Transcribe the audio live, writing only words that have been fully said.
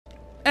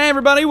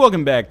everybody,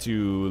 welcome back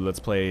to Let's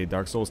Play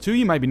Dark Souls 2.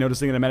 You might be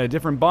noticing that I'm at a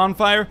different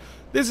bonfire.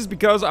 This is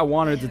because I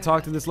wanted to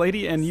talk to this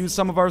lady and use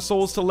some of our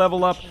souls to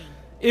level up.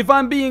 If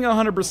I'm being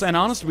 100%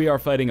 honest, we are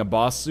fighting a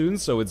boss soon,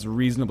 so it's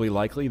reasonably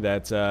likely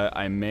that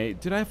I may...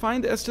 Did I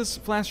find Estus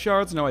Flask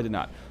Shards? No, I did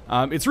not.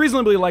 It's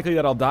reasonably likely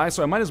that I'll die,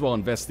 so I might as well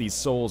invest these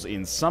souls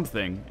in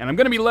something. And I'm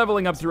going to be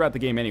leveling up throughout the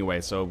game anyway,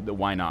 so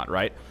why not,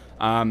 right?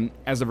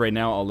 As of right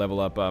now, I'll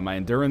level up my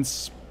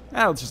endurance...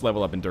 let's just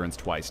level up endurance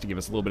twice to give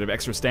us a little bit of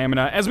extra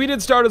stamina. As we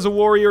did start as a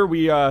warrior,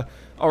 we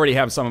already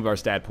have some of our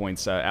stat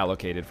points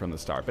allocated from the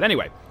start. But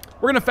anyway,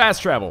 we're going to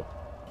fast travel.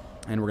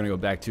 And we're going to go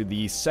back to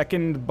the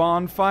second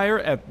bonfire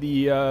at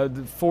the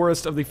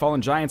Forest of the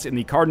Fallen Giants in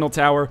the Cardinal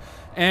Tower.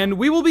 And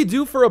we will be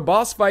due for a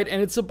boss fight,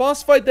 and it's a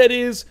boss fight that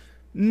is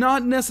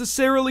not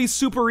necessarily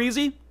super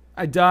easy.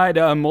 I died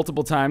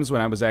multiple times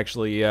when I was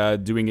actually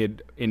doing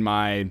it in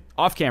my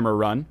off-camera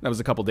run. That was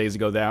a couple days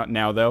ago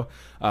now, though.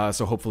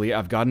 So hopefully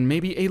I've gotten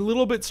maybe a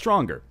little bit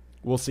stronger.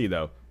 We'll see,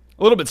 though.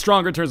 A little bit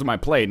stronger in terms of my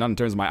play, not in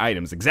terms of my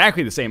items.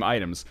 Exactly the same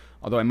items,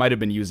 although I might have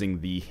been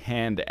using the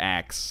hand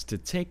axe to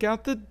take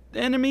out the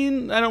enemy.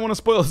 I don't want to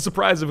spoil the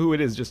surprise of who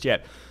it is just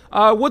yet.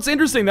 What's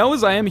interesting, though,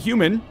 is I am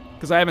human,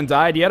 because I haven't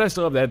died yet. I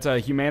still have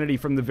that humanity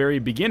from the very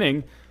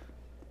beginning.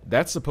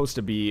 That's supposed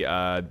to be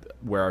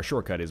where our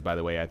shortcut is, by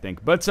the way, I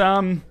think. But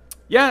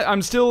yeah,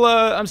 I'm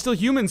still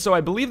human, so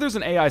I believe there's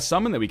an AI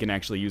summon that we can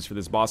actually use for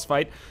this boss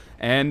fight.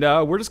 And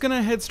we're just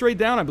gonna head straight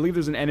down. I believe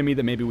there's an enemy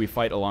that maybe we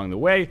fight along the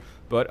way,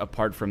 but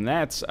apart from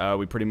that,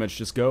 we pretty much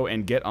just go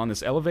and get on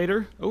this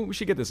elevator. Oh, we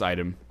should get this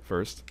item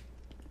first.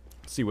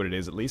 See what it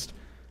is, at least.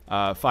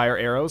 Fire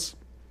arrows.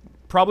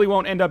 Probably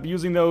won't end up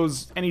using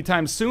those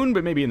anytime soon,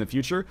 but maybe in the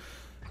future.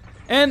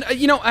 And,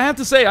 you know, I have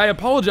to say, I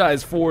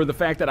apologize for the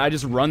fact that I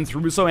just run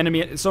through so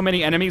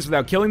many enemies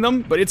without killing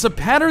them, but it's a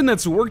pattern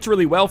that's worked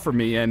really well for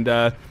me, and,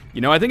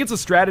 you know, I think it's a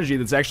strategy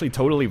that's actually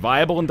totally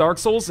viable in Dark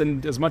Souls,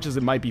 and as much as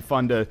it might be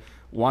fun to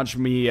watch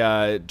me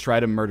try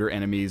to murder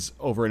enemies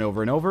over and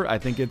over and over, I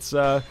think it's,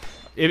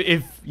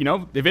 if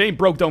it ain't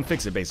broke, don't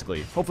fix it,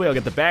 basically. Hopefully I'll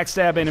get the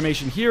backstab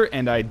animation here,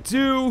 and I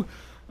do.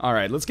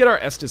 Alright, let's get our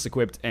Estus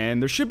equipped,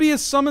 and there should be a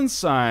summon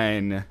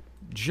sign.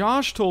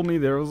 Josh told me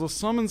there was a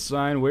summon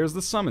sign. Where's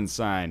the summon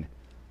sign?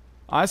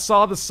 I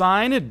saw the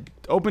sign. It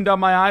opened up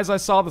my eyes. I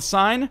saw the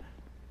sign.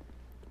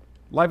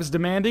 Life is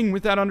demanding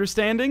without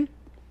understanding.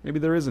 Maybe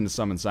there isn't a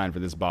summon sign for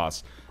this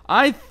boss.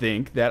 I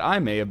think that I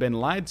may have been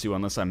lied to,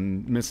 unless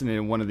I'm missing it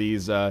in one of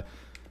these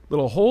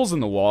little holes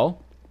in the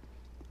wall.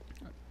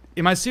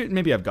 Am I serious?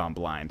 Maybe I've gone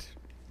blind.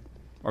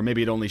 Or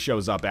maybe it only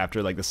shows up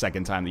after, like, the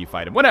second time that you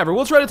fight him. Whatever.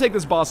 We'll try to take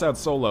this boss out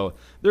solo.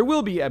 There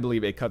will be, I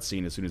believe, a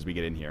cutscene as soon as we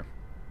get in here.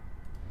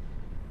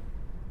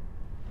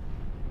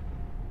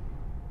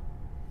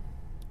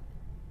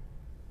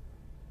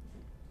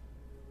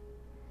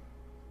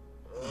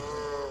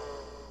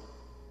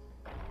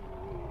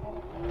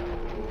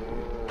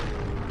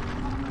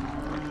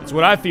 It's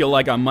what I feel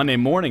like on Monday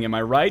morning, am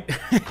I right?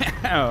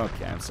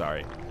 Okay, I'm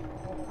sorry.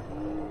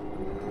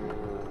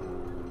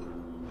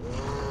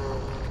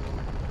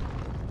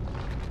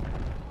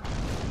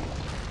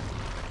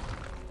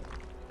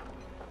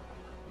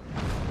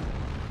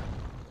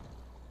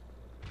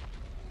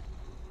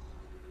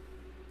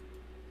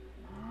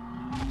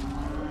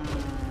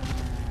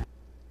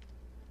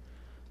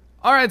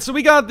 Alright, so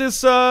we got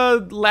this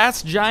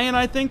last giant,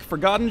 I think.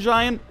 Forgotten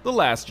giant. The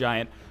last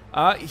giant.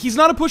 He's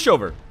not a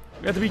pushover.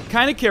 We have to be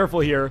kind of careful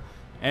here,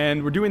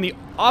 and we're doing the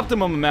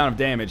optimum amount of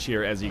damage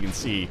here, as you can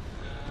see.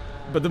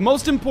 But the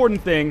most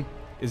important thing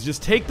is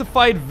just take the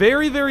fight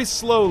very, very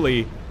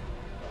slowly.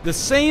 The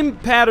same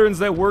patterns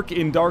that work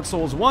in Dark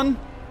Souls 1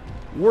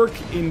 work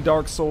in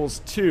Dark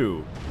Souls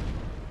 2.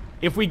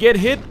 If we get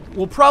hit,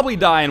 we'll probably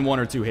die in 1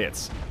 or 2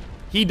 hits.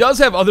 He does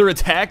have other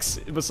attacks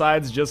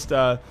besides just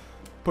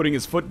putting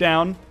his foot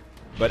down,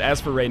 but as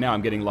for right now,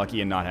 I'm getting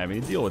lucky and not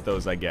having to deal with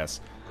those, I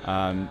guess.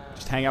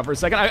 Just hang out for a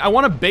second. I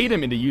want to bait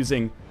him into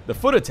using the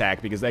foot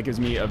attack because that gives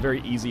me a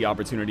very easy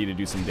opportunity to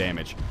do some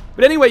damage.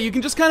 But anyway, you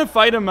can just kind of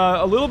fight him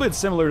a little bit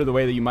similar to the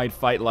way that you might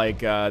fight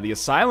like the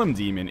Asylum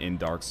Demon in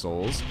Dark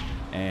Souls.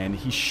 And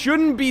he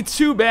shouldn't be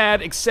too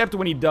bad except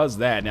when he does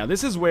that. Now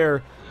this is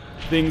where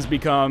things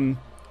become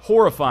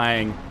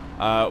horrifying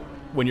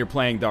when you're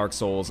playing Dark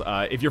Souls.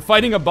 If you're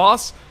fighting a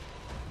boss,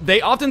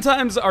 they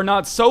oftentimes are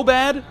not so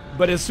bad,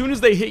 but as soon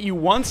as they hit you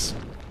once,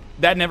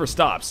 that never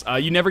stops.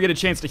 You never get a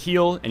chance to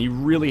heal, and you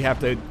really have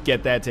to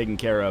get that taken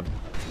care of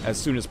as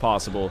soon as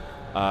possible,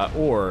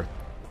 or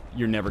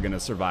you're never going to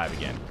survive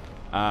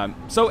again.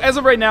 So as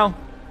of right now,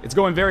 it's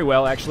going very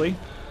well, actually.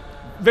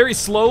 Very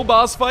slow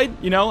boss fight,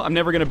 you know? I'm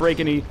never going to break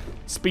any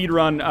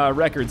speedrun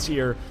records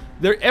here.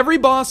 Every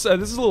boss,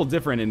 this is a little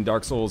different in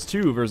Dark Souls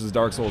 2 versus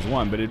Dark Souls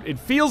 1, but it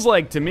feels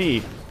like, to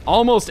me,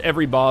 almost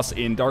every boss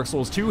in Dark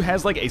Souls 2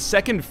 has like a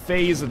second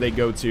phase that they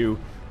go to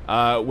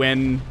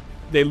when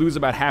they lose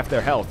about half their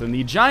health, and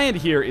the giant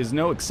here is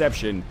no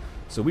exception,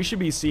 so we should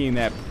be seeing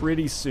that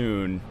pretty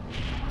soon.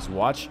 Just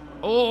watch.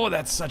 Oh,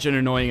 that's such an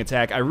annoying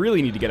attack. I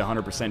really need to get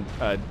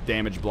 100%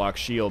 damage block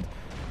shield.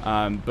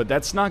 But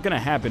that's not going to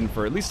happen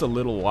for at least a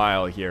little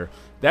while here.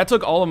 That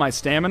took all of my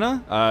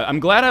stamina. I'm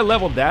glad I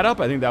leveled that up.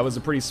 I think that was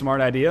a pretty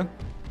smart idea.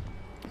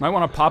 Might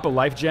want to pop a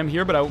life gem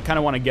here, but I kind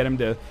of want to get him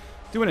to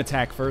do an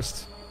attack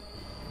first,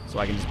 so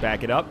I can just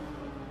back it up.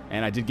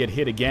 And I did get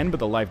hit again, but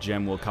the life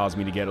gem will cause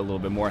me to get a little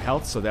bit more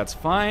health, so that's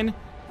fine.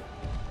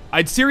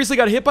 I seriously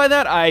got hit by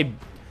that.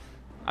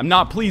 I'm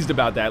not pleased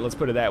about that, let's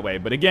put it that way.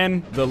 But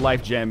again, the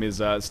life gem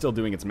is still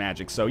doing its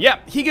magic. So yeah,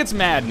 he gets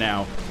mad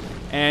now.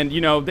 And,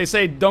 you know, they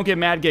say don't get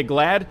mad, get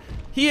glad.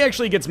 He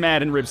actually gets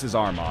mad and rips his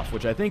arm off,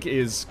 which I think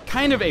is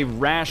kind of a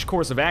rash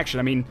course of action.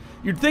 I mean,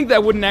 you'd think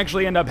that wouldn't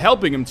actually end up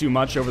helping him too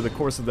much over the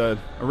course of the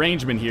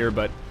arrangement here,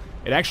 but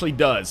it actually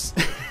does.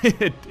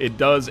 It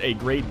does a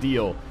great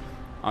deal,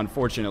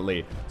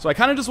 unfortunately. So I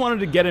kind of just wanted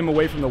to get him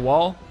away from the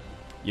wall.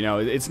 You know,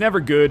 it's never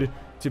good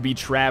to be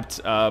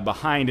trapped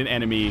behind an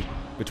enemy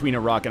between a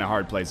rock and a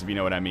hard place, if you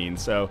know what I mean.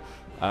 So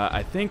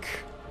I think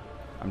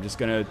I'm just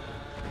going to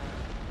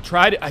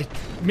try to... I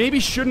maybe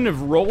shouldn't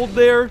have rolled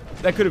there.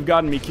 That could have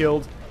gotten me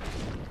killed.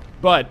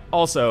 But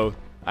also,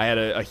 I had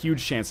a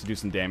huge chance to do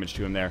some damage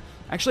to him there.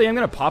 Actually, I'm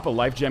going to pop a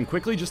life gem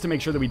quickly just to make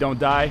sure that we don't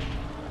die.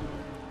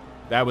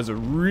 That was a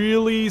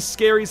really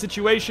scary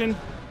situation.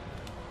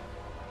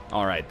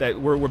 All right,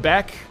 we're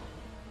back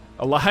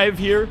alive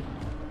here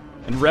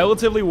and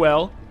relatively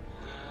well.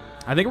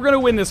 I think we're going to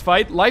win this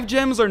fight. Life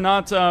gems are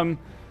not,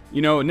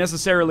 you know,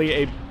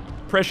 necessarily a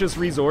precious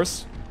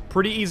resource.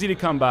 Pretty easy to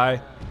come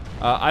by.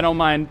 I don't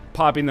mind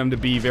popping them to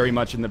be very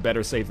much in the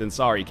better safe than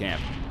sorry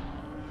camp.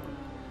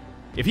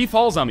 If he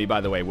falls on me, by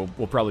the way,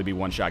 we'll probably be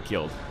one-shot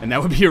killed. And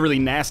that would be a really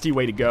nasty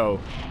way to go.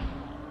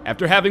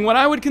 After having what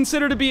I would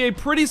consider to be a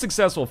pretty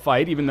successful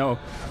fight, even though,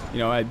 you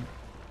know,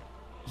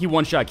 he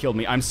one-shot killed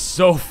me. I'm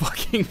so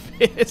fucking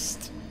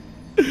pissed.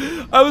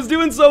 I was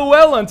doing so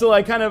well until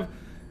I kind of...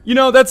 You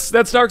know, that's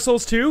Dark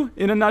Souls 2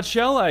 in a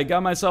nutshell. I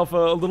got myself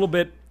a little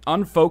bit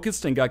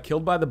unfocused and got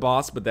killed by the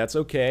boss, but that's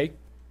okay.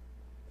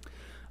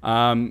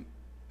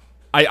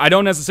 I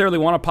don't necessarily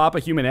want to pop a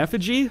human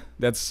effigy.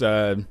 That's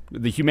the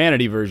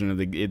humanity version of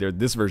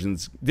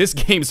this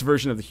game's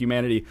version of the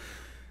humanity.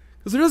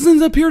 Because there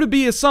doesn't appear to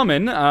be a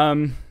summon,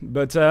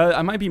 but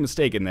I might be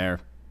mistaken there.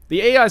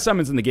 The AI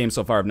summons in the game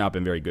so far have not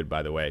been very good,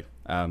 by the way.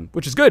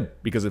 Which is good,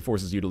 because it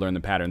forces you to learn the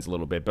patterns a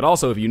little bit. But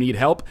also, if you need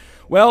help,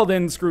 well,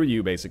 then screw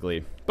you,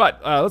 basically. But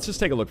let's just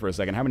take a look for a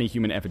second. How many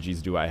human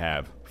effigies do I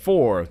have?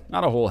 4.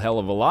 Not a whole hell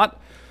of a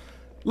lot.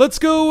 Let's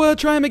go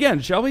try them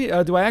again, shall we?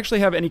 Do I actually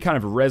have any kind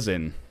of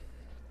resin?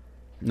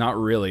 Not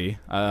really.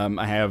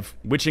 I have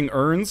witching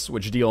urns,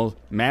 which deal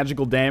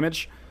magical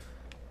damage.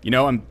 You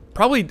know, I'm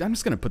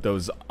just going to put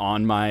those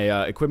on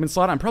my equipment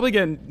slot. I'm probably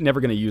never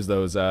going to use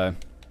those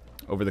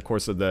over the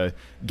course of the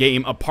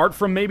game, apart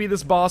from maybe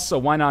this boss, so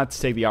why not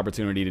take the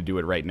opportunity to do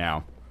it right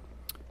now?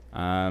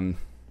 And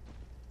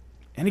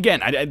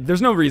again,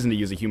 there's no reason to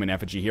use a human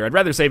effigy here. I'd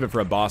rather save it for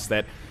a boss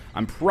that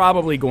I'm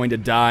probably going to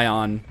die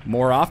on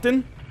more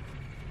often.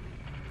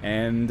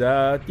 And,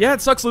 yeah,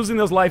 it sucks losing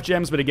those life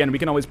gems, but again, we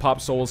can always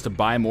pop souls to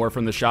buy more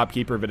from the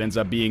shopkeeper if it ends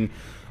up being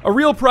a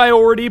real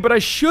priority, but I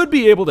should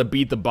be able to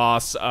beat the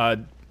boss.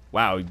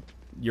 Wow,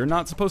 you're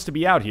not supposed to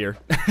be out here.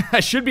 I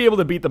should be able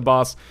to beat the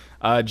boss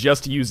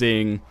just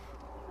using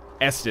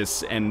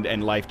Estus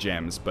and life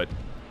gems, but,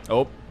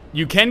 oh,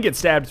 you can get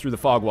stabbed through the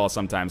fog wall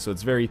sometimes, so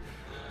it's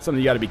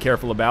something you gotta be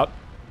careful about.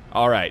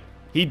 Alright,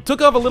 he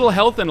took off a little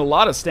health and a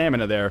lot of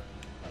stamina there.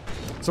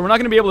 So we're not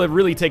going to be able to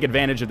really take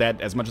advantage of that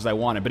as much as I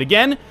wanted. But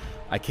again,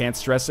 I can't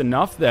stress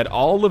enough that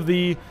all of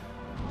the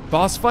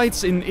boss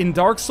fights in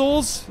Dark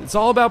Souls, it's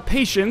all about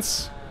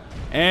patience.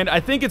 And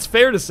I think it's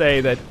fair to say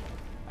that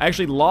I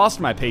actually lost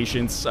my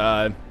patience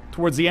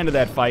towards the end of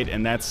that fight,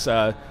 and that's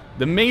the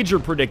major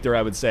predictor,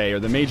 I would say, or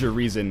the major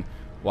reason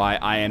why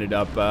I ended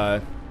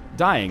up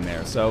dying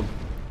there. So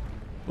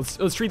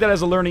let's treat that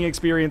as a learning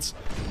experience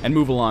and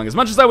move along. As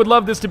much as I would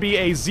love this to be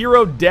a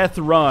zero-death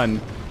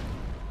run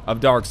of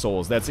Dark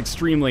Souls, that's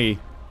extremely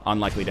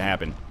unlikely to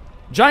happen.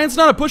 Giant's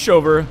not a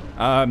pushover,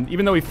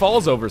 even though he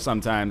falls over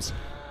sometimes.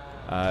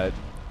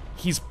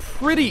 He's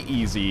pretty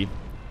easy,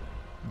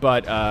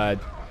 but,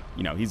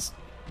 you know,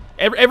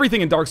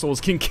 everything in Dark Souls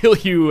can kill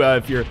you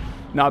if you're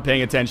not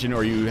paying attention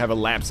or you have a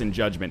lapse in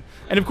judgment.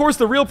 And of course,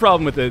 the real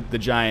problem with the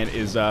Giant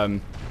is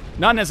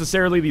not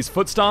necessarily these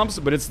foot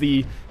stomps, but it's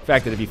the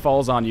fact that if he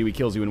falls on you, he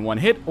kills you in one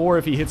hit, or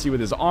if he hits you with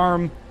his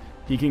arm,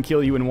 he can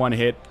kill you in one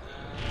hit.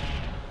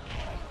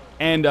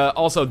 And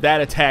also, that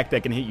attack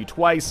that can hit you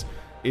twice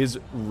is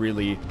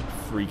really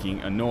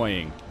freaking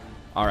annoying.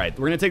 Alright,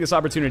 we're going to take this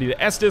opportunity to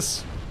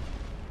Estus.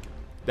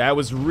 That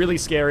was really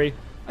scary.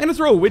 I'm going to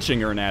throw a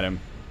witching urn at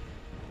him.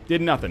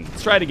 Did nothing.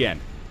 Let's try it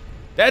again.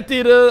 That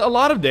did a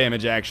lot of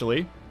damage,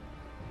 actually.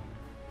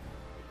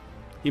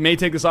 He may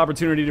take this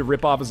opportunity to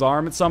rip off his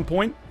arm at some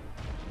point.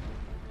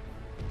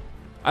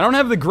 I don't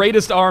have the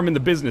greatest arm in the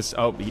business.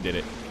 Oh, he did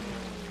it.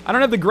 I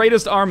don't have the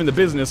greatest arm in the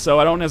business,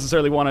 so I don't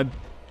necessarily want to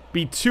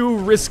be too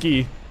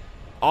risky.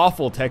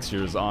 Awful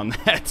textures on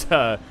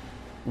that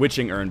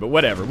witching urn, but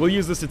whatever. We'll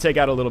use this to take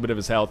out a little bit of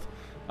his health,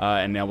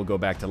 and now we'll go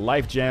back to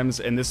life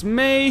gems, and this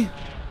may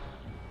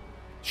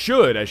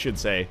should, I should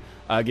say,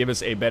 give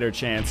us a better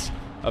chance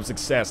of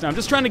success. Now, I'm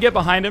just trying to get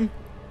behind him.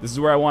 This is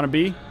where I want to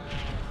be.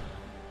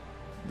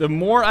 The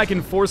more I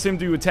can force him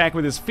to attack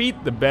with his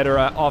feet, the better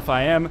off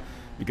I am,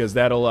 because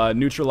that'll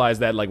neutralize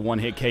that, like,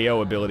 one-hit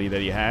KO ability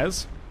that he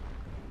has.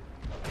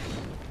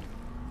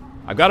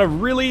 I've got to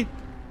really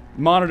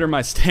monitor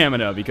my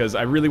stamina, because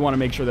I really want to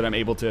make sure that I'm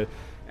able to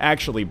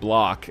actually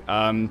block.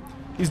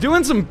 He's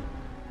doing some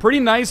pretty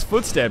nice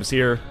footsteps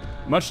here,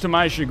 much to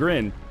my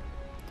chagrin.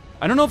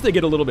 I don't know if they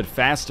get a little bit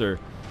faster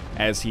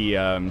as he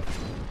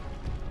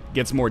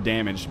gets more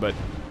damaged, but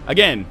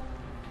again,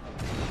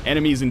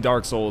 enemies in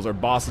Dark Souls, or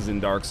bosses in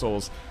Dark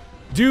Souls,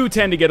 do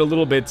tend to get a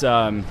little bit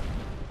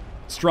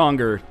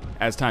stronger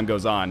as time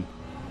goes on.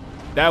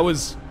 That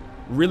was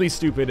really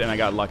stupid, and I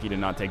got lucky to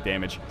not take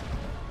damage.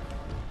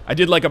 I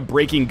did like a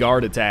breaking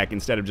guard attack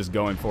instead of just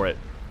going for it.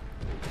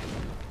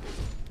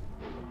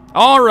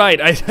 Alright,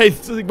 I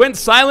went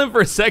silent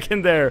for a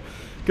second there,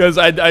 because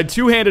I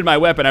two-handed my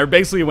weapon. I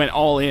basically went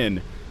all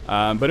in.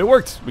 But it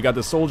worked. We got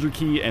the Soldier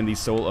Key and the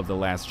Soul of the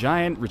Last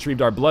Giant.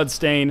 Retrieved our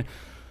Bloodstain.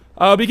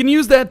 We can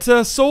use that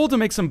soul to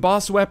make some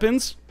boss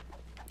weapons.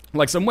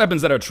 Like some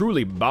weapons that are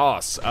truly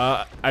boss.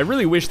 I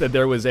really wish that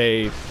there was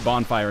a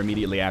bonfire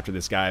immediately after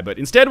this guy, but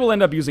instead we'll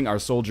end up using our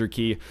Soldier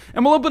Key,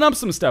 and we'll open up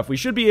some stuff. We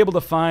should be able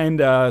to find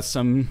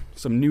some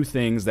new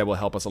things that will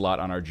help us a lot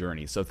on our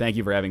journey. So thank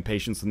you for having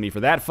patience with me for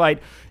that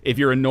fight. If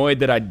you're annoyed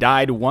that I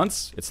died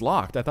once, it's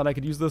locked. I thought I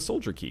could use the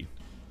Soldier Key.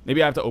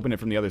 Maybe I have to open it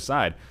from the other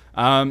side.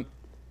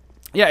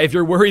 Yeah, if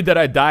you're worried that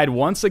I died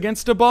once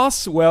against a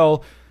boss,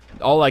 well,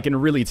 all I can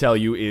really tell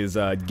you is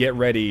get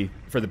ready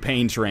for the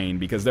pain train,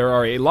 because there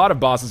are a lot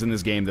of bosses in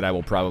this game that I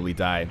will probably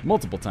die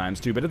multiple times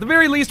to, but at the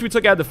very least we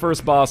took out the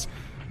first boss.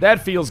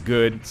 That feels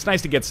good. It's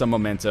nice to get some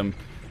momentum,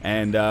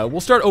 and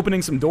we'll start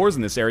opening some doors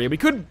in this area. We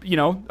could, you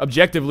know,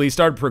 objectively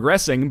start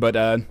progressing, but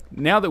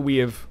now that we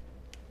have...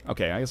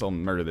 Okay, I guess I'll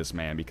murder this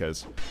man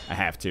because I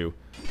have to.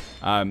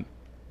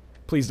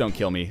 Please don't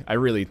kill me. I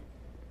really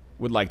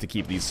would like to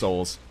keep these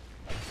souls.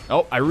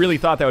 Oh, I really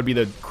thought that would be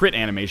the crit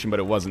animation, but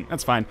it wasn't.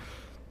 That's fine.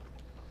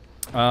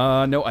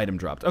 No item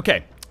dropped.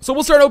 Okay, so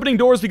we'll start opening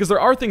doors because there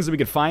are things that we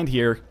could find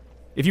here.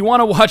 If you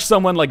want to watch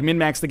someone like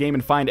min-max the game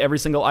and find every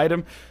single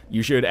item,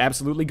 you should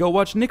absolutely go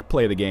watch Nick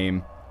play the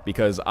game,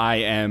 because I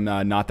am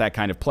not that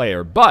kind of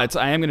player. But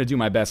I am going to do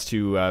my best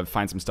to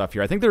find some stuff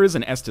here. I think there is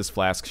an Estus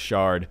Flask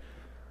shard,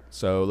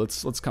 so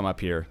let's come up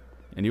here.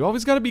 And you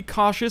always got to be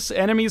cautious.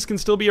 Enemies can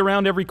still be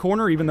around every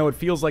corner, even though it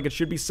feels like it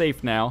should be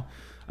safe now.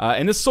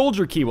 And this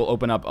Soldier Key will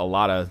open up a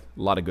lot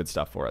of good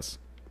stuff for us.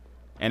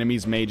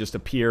 Enemies may just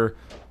appear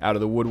out of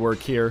the woodwork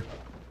here.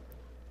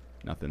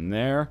 Nothing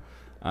there.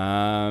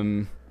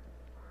 Oh,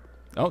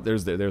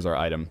 there's our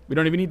item. We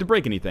don't even need to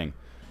break anything.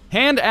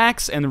 Hand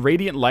Axe and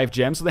Radiant Life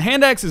Gem. So the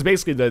Hand Axe is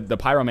basically the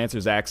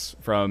Pyromancer's Axe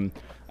from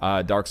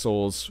Dark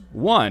Souls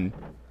 1.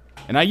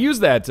 And I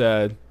used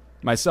that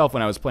myself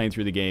when I was playing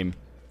through the game.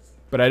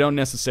 But I don't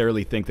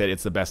necessarily think that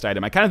it's the best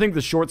item. I kind of think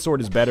the short sword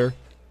is better.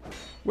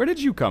 Where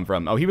did you come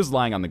from? Oh, he was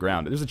lying on the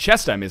ground. There's a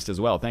chest I missed as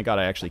well. Thank God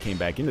I actually came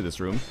back into this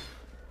room.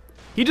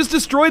 He just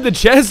destroyed the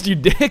chest, you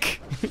dick!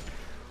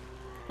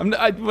 Well,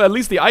 at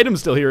least the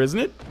item's still here, isn't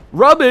it?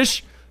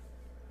 Rubbish!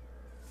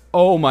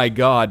 Oh my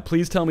God,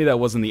 please tell me that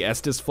wasn't the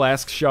Estus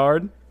Flask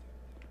shard.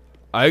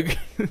 I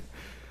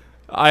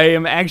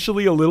am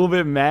actually a little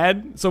bit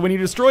mad. So when you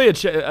destroy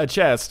a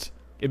chest,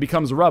 it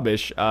becomes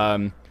rubbish.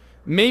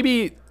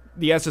 Maybe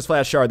the Estus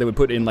Flask shard they would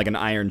put in like an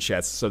iron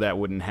chest, so that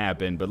wouldn't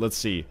happen, but let's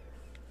see.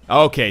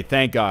 Okay,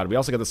 thank God. We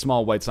also got the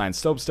small white sign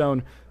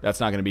soapstone.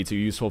 That's not going to be too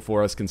useful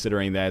for us,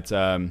 considering that,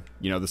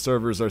 you know, the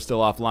servers are still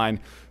offline.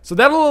 So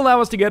that'll allow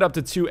us to get up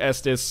to 2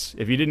 Estus.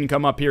 If you didn't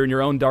come up here in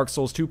your own Dark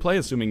Souls 2 play,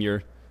 assuming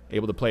you're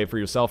able to play it for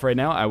yourself right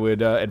now, I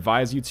would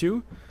advise you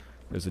to.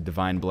 There's a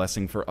divine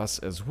blessing for us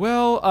as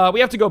well. We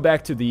have to go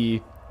back to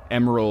the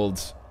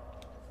Emerald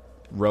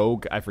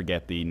Rogue. I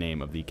forget the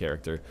name of the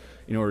character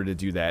in order to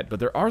do that. But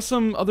there are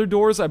some other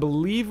doors I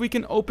believe we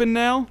can open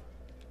now.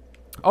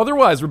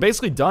 Otherwise, we're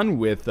basically done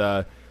with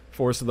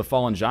Forest of the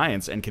Fallen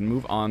Giants and can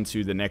move on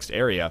to the next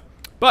area.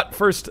 But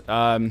first,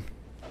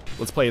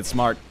 let's play it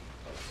smart.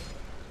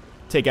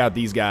 Take out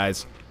these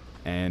guys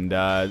and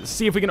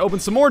see if we can open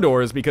some more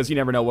doors, because you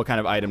never know what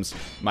kind of items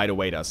might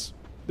await us.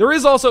 There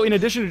is also, in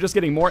addition to just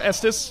getting more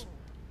Estus...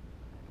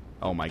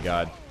 Oh my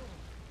God.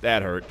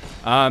 That hurt.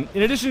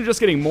 In addition to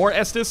just getting more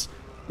Estus,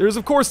 there's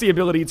of course the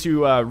ability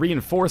to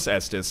reinforce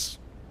Estus.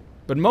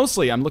 But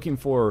mostly I'm looking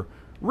for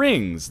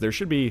rings. There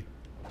should be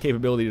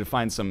capability to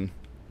find some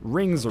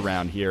rings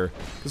around here,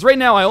 because right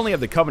now I only have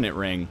the Covenant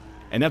ring,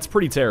 and that's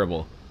pretty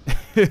terrible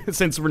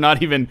since we're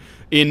not even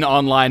in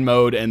online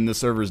mode and the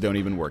servers don't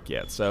even work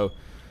yet. So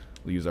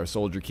we'll use our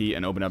Soldier Key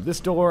and open up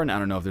this door, and I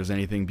don't know if there's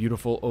anything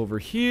beautiful over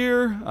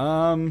here.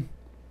 I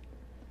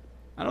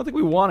don't think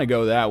we want to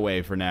go that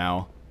way for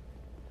now.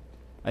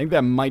 I think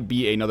that might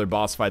be another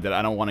boss fight that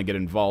I don't want to get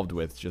involved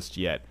with just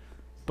yet.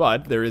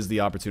 But there is the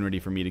opportunity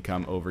for me to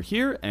come over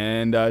here,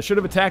 and should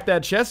have attacked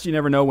that chest. You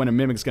never know when a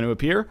mimic's going to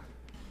appear.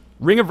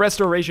 Ring of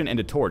Restoration and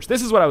a torch.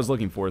 This is what I was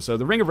looking for. So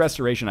the Ring of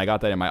Restoration, I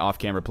got that in my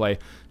off-camera play.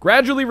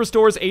 Gradually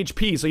restores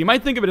HP. So you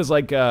might think of it as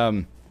like, I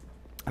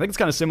think it's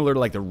kind of similar to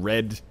like the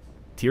red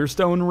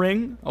Tearstone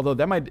ring. Although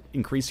that might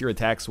increase your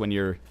attacks when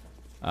you're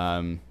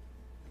on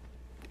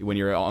low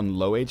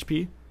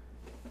HP.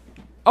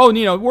 Oh,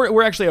 you know,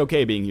 we're actually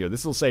okay being here.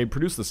 This will say,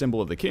 produce the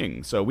symbol of the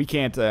king. So we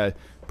can't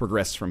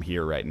progress from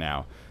here right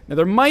now. Now,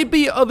 there might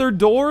be other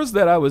doors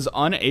that I was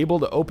unable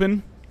to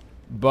open,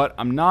 but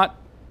I'm not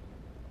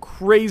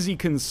crazy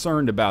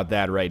concerned about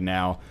that right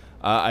now.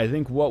 I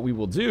think what we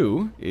will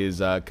do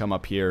is come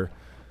up here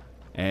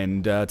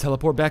and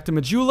teleport back to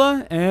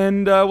Majula,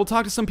 and we'll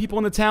talk to some people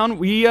in the town.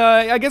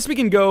 I guess we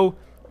can go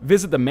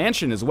visit the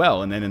mansion as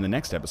well, and then in the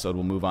next episode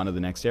we'll move on to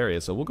the next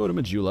area. So we'll go to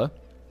Majula.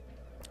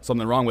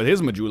 Something wrong with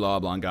his Majula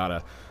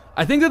Oblongata.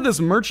 I think that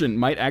this merchant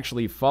might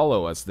actually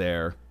follow us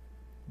there.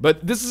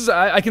 But this is,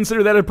 I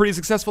consider that a pretty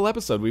successful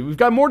episode. We've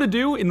got more to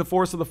do in the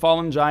Forest of the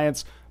Fallen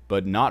Giants,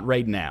 but not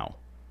right now.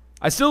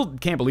 I still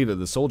can't believe that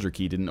the soldier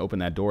key didn't open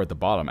that door at the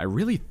bottom. I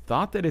really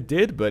thought that it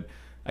did, but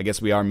I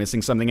guess we are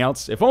missing something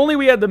else. If only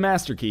we had the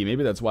master key.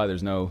 Maybe that's why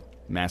there's no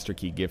master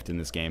key gift in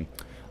this game.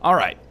 All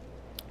right.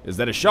 Is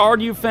that a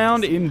shard you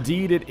found?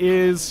 Indeed it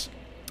is.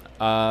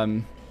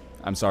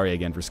 I'm sorry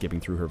again for skipping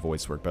through her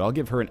voice work, but I'll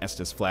give her an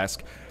Estus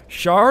Flask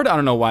shard. I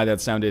don't know why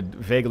that sounded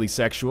vaguely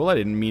sexual. I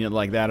didn't mean it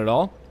like that at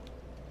all.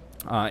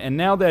 And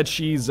now that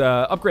she's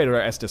upgraded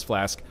our Estus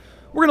Flask,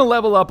 we're going to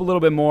level up a little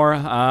bit more.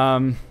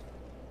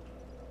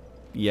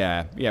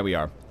 Yeah, we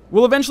are.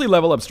 We'll eventually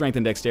level up Strength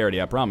and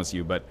Dexterity, I promise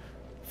you, but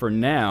for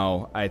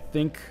now, I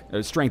think...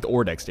 Strength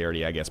or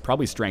Dexterity, I guess.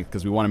 Probably Strength,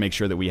 because we want to make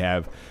sure that we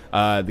have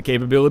the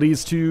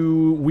capabilities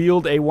to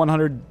wield a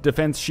 100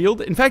 defense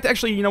shield. In fact,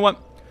 actually, you know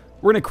what?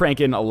 We're going to crank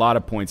in a lot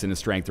of points into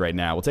Strength right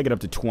now. We'll take it up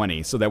to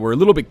 20, so that we're a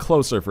little bit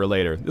closer for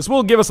later. This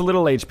will give us a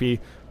little HP.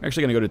 We're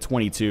actually going to go to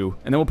 22,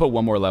 and then we'll put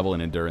one more level in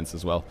Endurance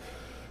as well.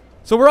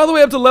 So we're all the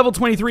way up to level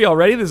 23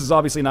 already. This is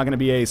obviously not going to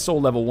be a Soul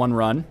Level 1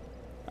 run.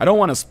 I don't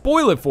want to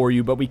spoil it for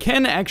you, but we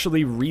can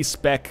actually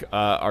respec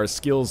our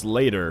skills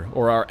later,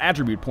 or our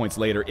attribute points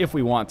later, if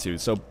we want to.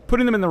 So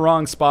putting them in the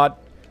wrong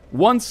spot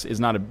once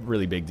is not a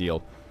really big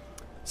deal.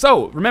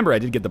 So, remember, I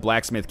did get the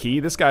blacksmith key.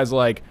 This guy's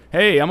like,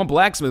 hey, I'm a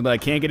blacksmith, but I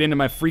can't get into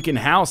my freaking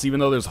house, even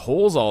though there's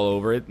holes all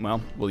over it.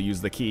 Well, we'll use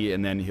the key,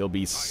 and then he'll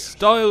be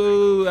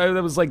that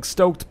was like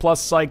stoked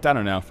plus psyched, I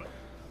don't know.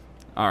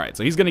 Alright,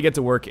 so he's going to get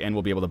to work, and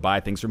we'll be able to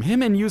buy things from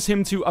him and use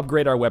him to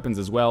upgrade our weapons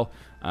as well.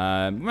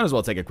 Might as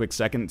well take a quick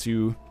second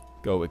to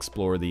go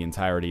explore the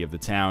entirety of the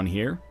town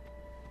here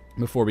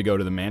before we go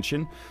to the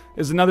mansion.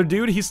 There's another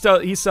dude. He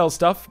sells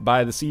stuff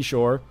by the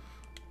seashore,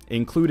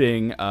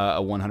 including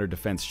a 100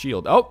 defense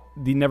shield. Oh,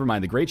 never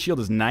mind. The great shield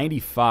is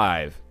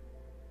 95.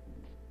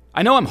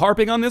 I know I'm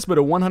harping on this, but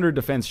a 100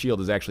 defense shield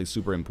is actually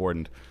super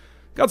important.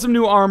 Got some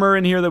new armor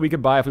in here that we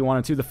could buy if we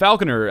wanted to. The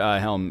Falconer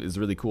helm is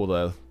really cool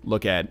to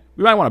look at.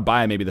 We might want to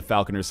buy maybe the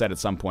Falconer set at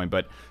some point,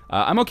 but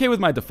I'm okay with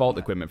my default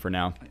equipment for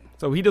now.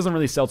 So he doesn't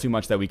really sell too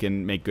much that we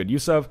can make good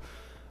use of.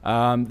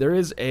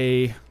 This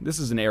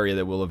is an area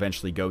that we'll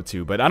eventually go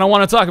to, but I don't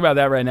want to talk about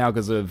that right now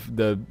because of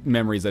the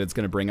memories that it's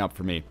going to bring up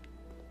for me.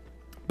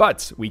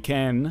 But we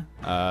can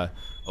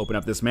open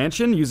up this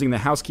mansion using the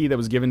house key that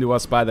was given to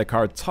us by the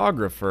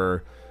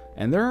cartographer.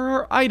 And there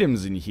are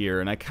items in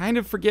here, and I kind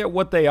of forget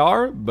what they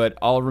are, but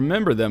I'll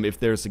remember them if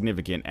they're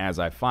significant as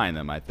I find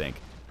them, I think.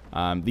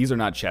 These are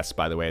not chests,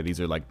 by the way. These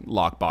are like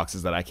lock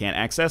boxes that I can't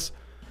access.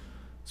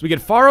 So we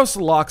get Pharos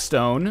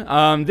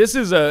Lockstone. This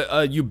is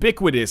a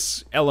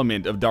ubiquitous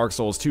element of Dark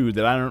Souls 2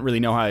 that I don't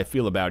really know how I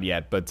feel about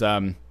yet, but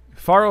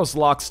Pharos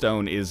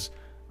Lockstone is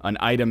an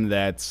item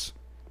that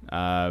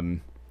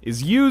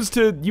is used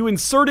to... You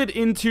insert it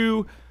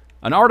into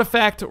an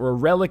artifact or a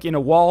relic in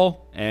a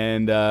wall,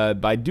 and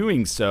by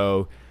doing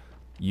so,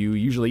 you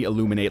usually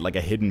illuminate like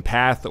a hidden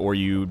path, or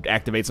you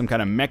activate some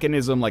kind of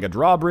mechanism like a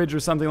drawbridge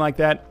or something like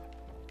that.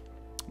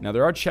 Now,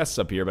 there are chests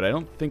up here, but I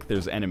don't think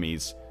there's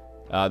enemies.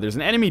 There's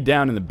an enemy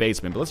down in the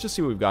basement, but let's just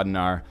see what we've got in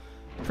our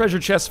treasure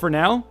chest for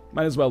now.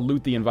 Might as well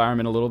loot the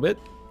environment a little bit.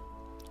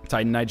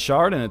 Titanite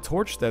shard and a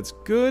torch, that's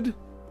good.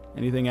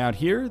 Anything out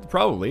here?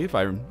 Probably, if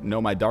I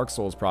know my Dark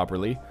Souls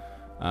properly.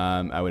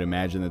 I would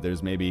imagine that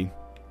there's maybe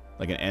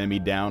like an enemy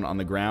down on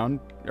the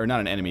ground. Or not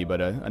an enemy,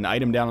 but an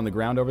item down on the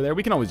ground over there.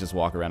 We can always just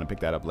walk around and pick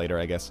that up later,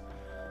 I guess.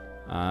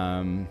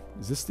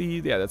 Is this the...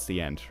 Yeah, that's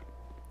the end.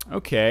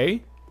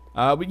 Okay.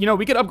 You know,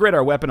 we could upgrade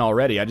our weapon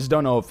already. I just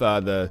don't know if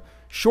the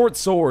short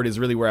sword is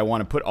really where I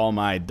want to put all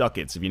my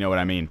ducats, if you know what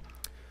I mean.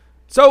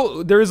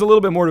 So, there is a little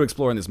bit more to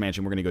explore in this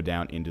mansion. We're going to go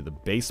down into the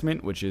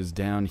basement, which is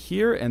down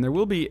here. And there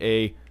will be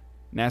a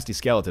nasty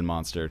skeleton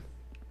monster.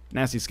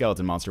 Nasty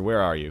skeleton monster,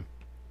 where are you?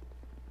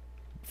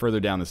 Further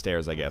down the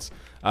stairs, I guess.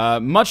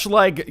 Much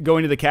like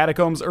going to the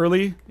catacombs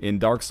early in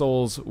Dark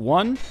Souls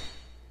 1,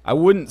 I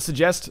wouldn't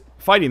suggest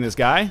fighting this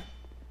guy,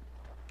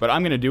 but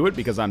I'm going to do it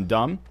because I'm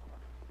dumb.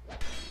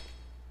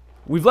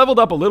 We've leveled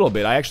up a little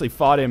bit. I actually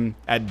fought him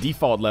at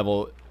default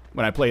level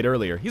when I played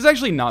earlier. He's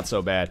actually not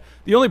so bad.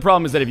 The only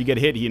problem is that if you get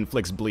hit, he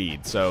inflicts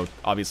bleed, so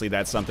obviously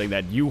that's something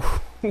that you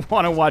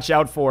want to watch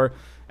out for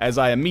as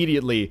I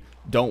immediately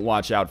don't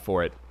watch out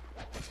for it.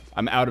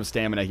 I'm out of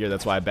stamina here,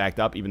 that's why I backed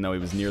up, even though he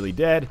was nearly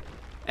dead.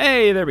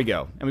 Hey, there we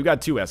go. And we've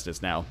got 2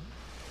 Estus now.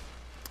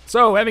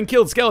 So, having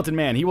killed Skeleton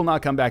Man, he will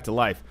not come back to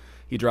life.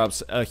 He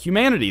drops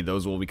Humanity.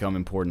 Those will become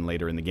important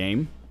later in the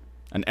game.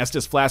 An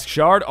Estus Flask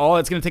Shard. Oh,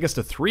 that's going to take us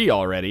to 3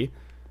 already.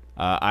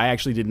 I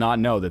actually did not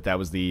know that that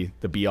was the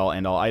be-all,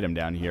 end-all item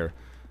down here.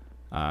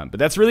 But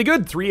that's really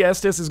good. 3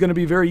 Estus is going to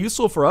be very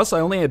useful for us.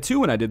 I only had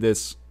 2 when I did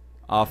this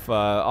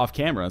off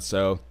camera,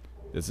 so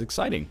this is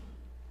exciting.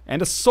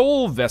 And a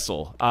Soul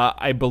Vessel.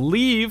 I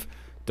believe,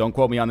 don't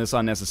quote me on this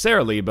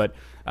unnecessarily, but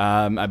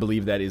I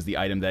believe that is the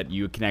item that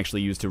you can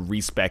actually use to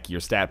respec your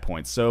stat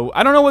points. So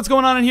I don't know what's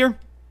going on in here.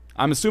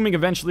 I'm assuming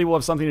eventually we'll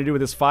have something to do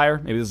with this fire.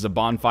 Maybe this is a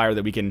bonfire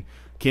that we can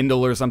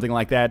kindle or something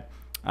like that.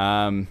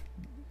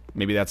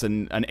 Maybe that's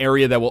an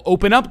area that will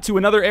open up to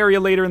another area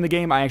later in the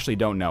game. I actually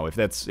don't know. If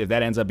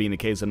that ends up being the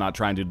case, I'm not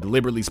trying to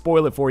deliberately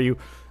spoil it for you.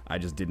 I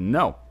just didn't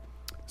know.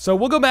 So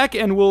we'll go back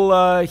and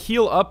we'll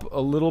heal up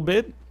a little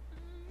bit.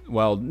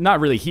 Well, not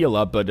really heal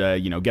up,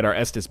 but, you know, get our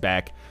Estus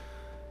back.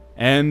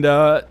 And,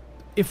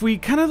 if we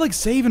kind of, like,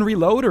 save and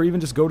reload, or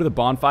even just go to the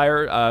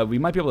bonfire, we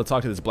might be able to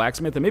talk to this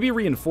blacksmith and maybe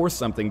reinforce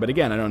something. But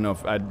again, I don't know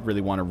if I'd really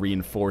want to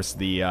reinforce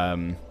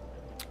the,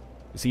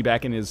 is he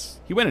back in his...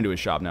 He went into his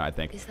shop now, I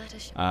think. Is that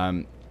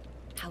a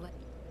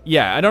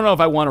yeah, I don't know if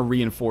I want to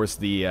reinforce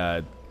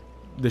the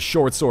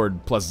short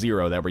sword plus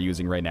 0 that we're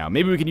using right now.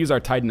 Maybe we could use our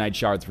Titanite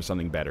shards for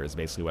something better, is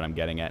basically what I'm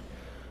getting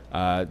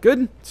at.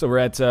 Good. So we're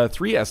at 3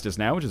 Estus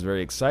now, which is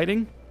very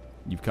exciting.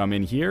 You've come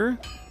in here,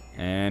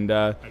 and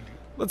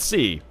let's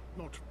see.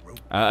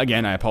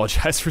 Again, I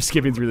apologize for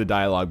skipping through the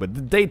dialogue,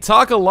 but they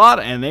talk a lot,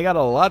 and they got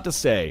a lot to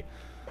say.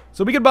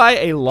 So we could buy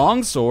a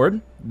long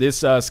sword.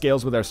 This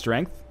scales with our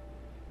strength.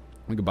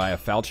 We could buy a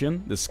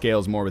falchion. This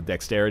scales more with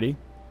dexterity.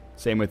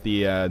 Same with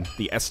the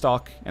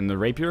Estoc and the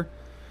rapier.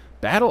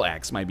 Battle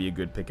axe might be a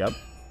good pickup.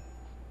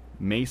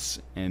 Mace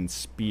and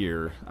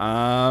spear.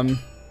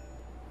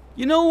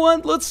 You know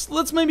what?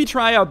 Let's maybe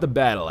try out the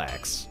battle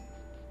axe.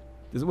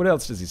 What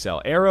else does he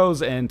sell?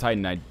 Arrows and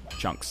Titanite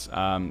chunks.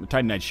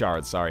 Titanite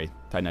shards, sorry.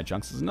 Titanite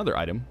chunks is another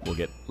item we'll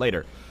get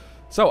later.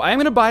 So I am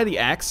going to buy the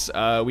axe.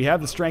 We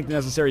have the strength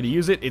necessary to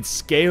use it. It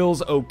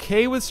scales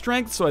okay with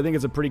strength, so I think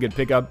it's a pretty good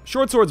pickup.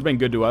 Short sword's been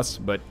good to us,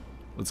 but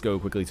let's go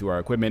quickly to our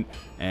equipment,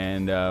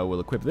 and we'll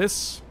equip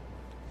this.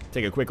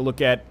 Take a quick look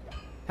at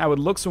how it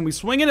looks when we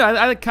swing it.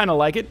 I kind of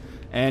like it.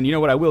 And you know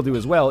what I will do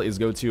as well is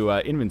go to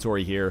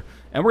inventory here,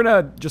 and we're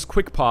going to just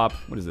quick pop.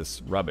 What is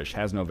this? Rubbish.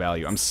 Has no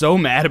value. I'm so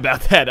mad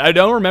about that. I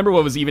don't remember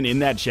what was even in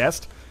that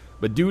chest,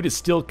 but dude is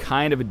still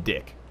kind of a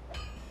dick.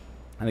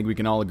 I think we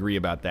can all agree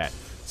about that.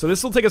 So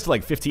this will take us to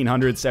like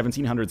 1,500,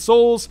 1,700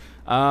 souls.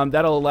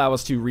 That'll allow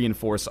us to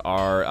reinforce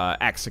our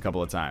axe a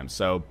couple of times.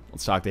 So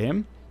let's talk to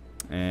him,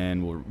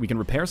 and we can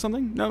repair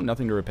something? No,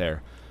 nothing to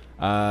repair.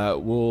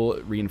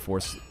 We'll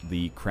reinforce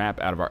the crap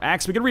out of our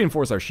axe. We can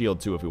reinforce our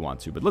shield too if we want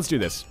to, but let's do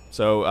this.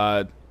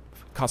 So,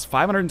 costs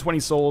 520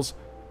 souls.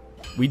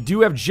 We do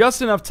have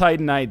just enough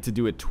Titanite to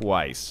do it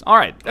twice.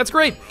 Alright, that's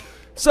great.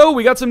 So,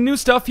 we got some new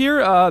stuff here.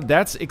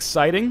 That's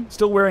exciting.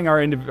 Still wearing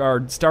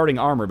our starting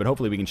armor, but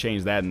hopefully we can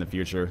change that in the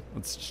future.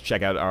 Let's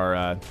check out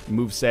our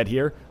moveset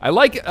here. I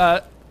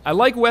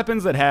like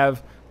weapons that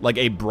have like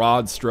a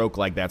broad stroke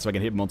like that, so I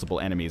can hit multiple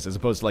enemies, as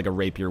opposed to like a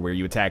rapier where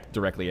you attack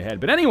directly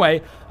ahead. But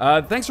anyway,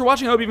 thanks for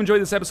watching. I hope you've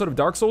enjoyed this episode of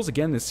Dark Souls.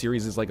 Again, this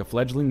series is like a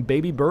fledgling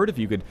baby bird. If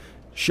you could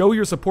show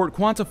your support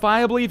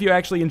quantifiably, if you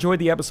actually enjoyed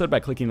the episode, by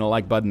clicking the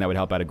like button, that would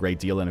help out a great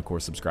deal. And of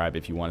course, subscribe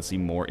if you want to see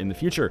more in the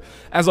future.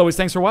 As always,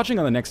 thanks for watching.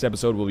 On the next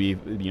episode, we'll be,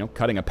 you know,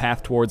 cutting a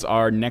path towards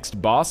our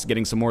next boss,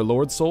 getting some more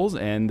Lord Souls,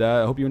 and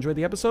I hope you enjoyed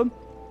the episode.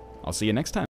 I'll see you next time.